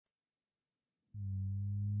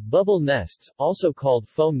Bubble nests, also called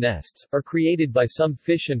foam nests, are created by some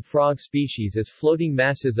fish and frog species as floating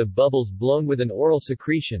masses of bubbles blown with an oral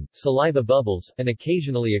secretion, saliva bubbles, and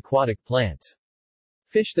occasionally aquatic plants.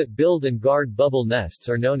 Fish that build and guard bubble nests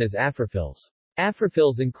are known as aphrophills.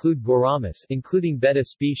 Aphrophills include goramus, including betta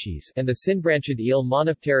species, and the synbranched eel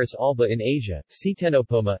Monopterus alba in Asia,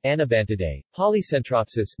 Ctenopoma, Anabantidae,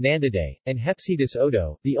 Polycentropsis, Nandidae, and Hepsetis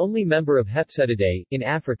odo, the only member of Hepsetidae, in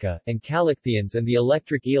Africa, and Calichthians and the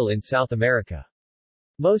electric eel in South America.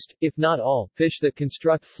 Most, if not all, fish that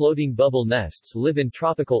construct floating bubble nests live in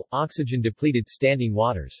tropical, oxygen-depleted standing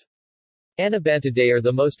waters. Anabantidae are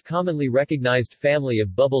the most commonly recognized family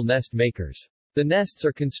of bubble nest makers. The nests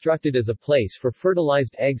are constructed as a place for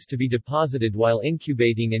fertilized eggs to be deposited while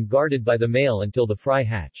incubating and guarded by the male until the fry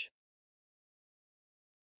hatch.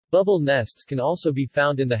 Bubble nests can also be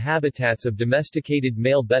found in the habitats of domesticated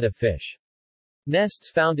male betta fish. Nests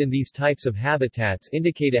found in these types of habitats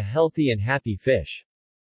indicate a healthy and happy fish.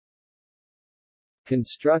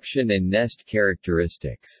 Construction and nest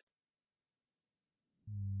characteristics.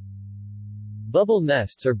 Bubble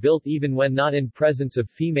nests are built even when not in presence of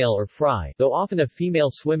female or fry, though often a female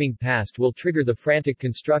swimming past will trigger the frantic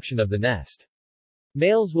construction of the nest.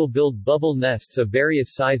 Males will build bubble nests of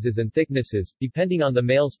various sizes and thicknesses, depending on the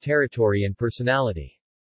male's territory and personality.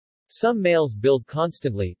 Some males build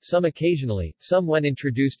constantly, some occasionally, some when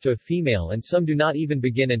introduced to a female, and some do not even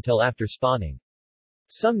begin until after spawning.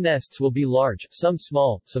 Some nests will be large, some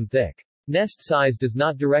small, some thick. Nest size does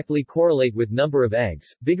not directly correlate with number of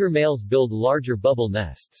eggs. Bigger males build larger bubble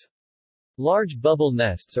nests. Large bubble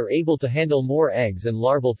nests are able to handle more eggs and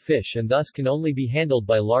larval fish and thus can only be handled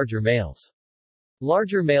by larger males.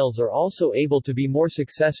 Larger males are also able to be more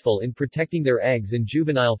successful in protecting their eggs and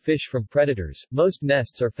juvenile fish from predators. Most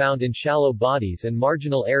nests are found in shallow bodies and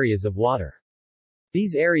marginal areas of water.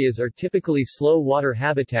 These areas are typically slow water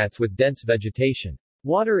habitats with dense vegetation.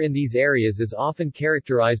 Water in these areas is often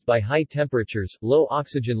characterized by high temperatures, low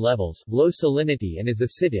oxygen levels, low salinity and is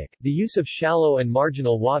acidic. The use of shallow and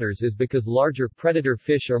marginal waters is because larger predator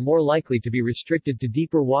fish are more likely to be restricted to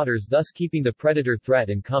deeper waters, thus keeping the predator threat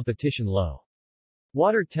and competition low.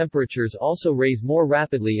 Water temperatures also rise more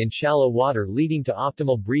rapidly in shallow water, leading to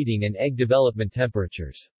optimal breeding and egg development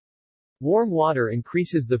temperatures. Warm water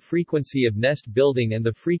increases the frequency of nest building and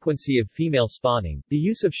the frequency of female spawning. The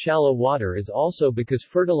use of shallow water is also because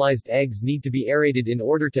fertilized eggs need to be aerated in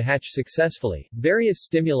order to hatch successfully. Various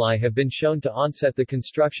stimuli have been shown to onset the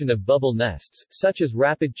construction of bubble nests, such as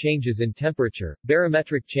rapid changes in temperature,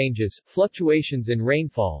 barometric changes, fluctuations in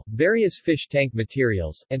rainfall, various fish tank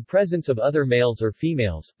materials, and presence of other males or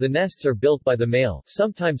females. The nests are built by the male,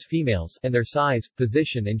 sometimes females, and their size,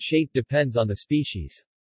 position and shape depends on the species.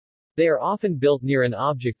 They are often built near an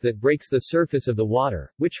object that breaks the surface of the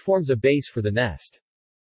water, which forms a base for the nest.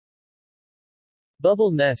 Bubble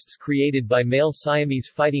nests created by male Siamese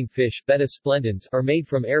fighting fish Betta splendens are made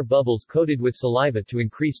from air bubbles coated with saliva to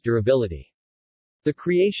increase durability. The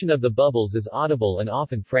creation of the bubbles is audible and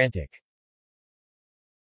often frantic.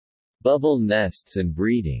 Bubble nests and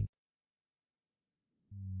breeding.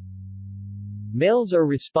 Males are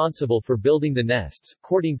responsible for building the nests,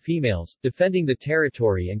 courting females, defending the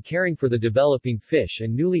territory and caring for the developing fish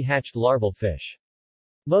and newly hatched larval fish.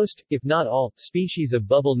 Most, if not all, species of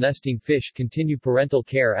bubble nesting fish continue parental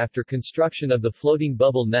care after construction of the floating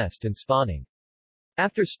bubble nest and spawning.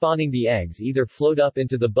 After spawning, the eggs either float up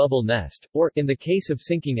into the bubble nest, or, in the case of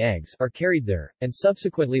sinking eggs, are carried there, and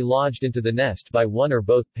subsequently lodged into the nest by one or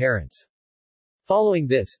both parents. Following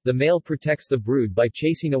this, the male protects the brood by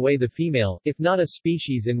chasing away the female, if not a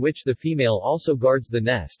species in which the female also guards the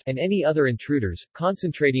nest, and any other intruders,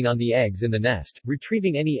 concentrating on the eggs in the nest,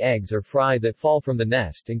 retrieving any eggs or fry that fall from the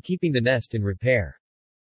nest and keeping the nest in repair.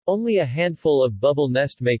 Only a handful of bubble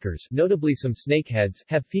nest makers, notably some snakeheads,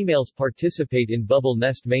 have females participate in bubble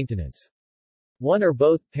nest maintenance. One or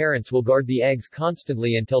both parents will guard the eggs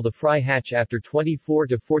constantly until the fry hatch after 24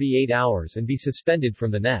 to 48 hours and be suspended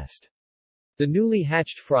from the nest. The newly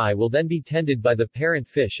hatched fry will then be tended by the parent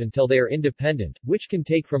fish until they are independent, which can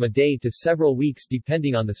take from a day to several weeks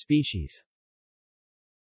depending on the species.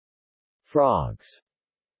 Frogs.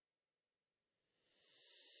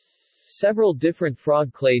 Several different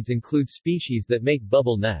frog clades include species that make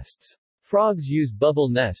bubble nests. Frogs use bubble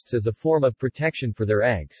nests as a form of protection for their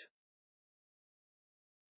eggs.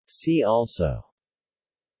 See also: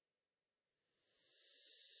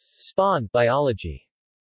 Spawn biology.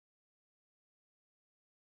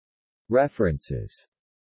 References.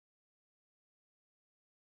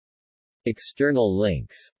 External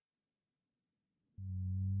links.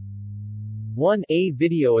 1. A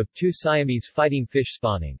video of two Siamese fighting fish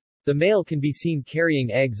spawning. The male can be seen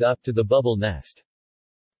carrying eggs up to the bubble nest.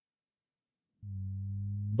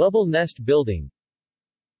 Bubble nest building.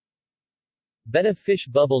 Betta fish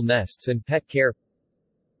bubble nests and pet care.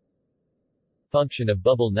 Function of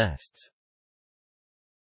bubble nests.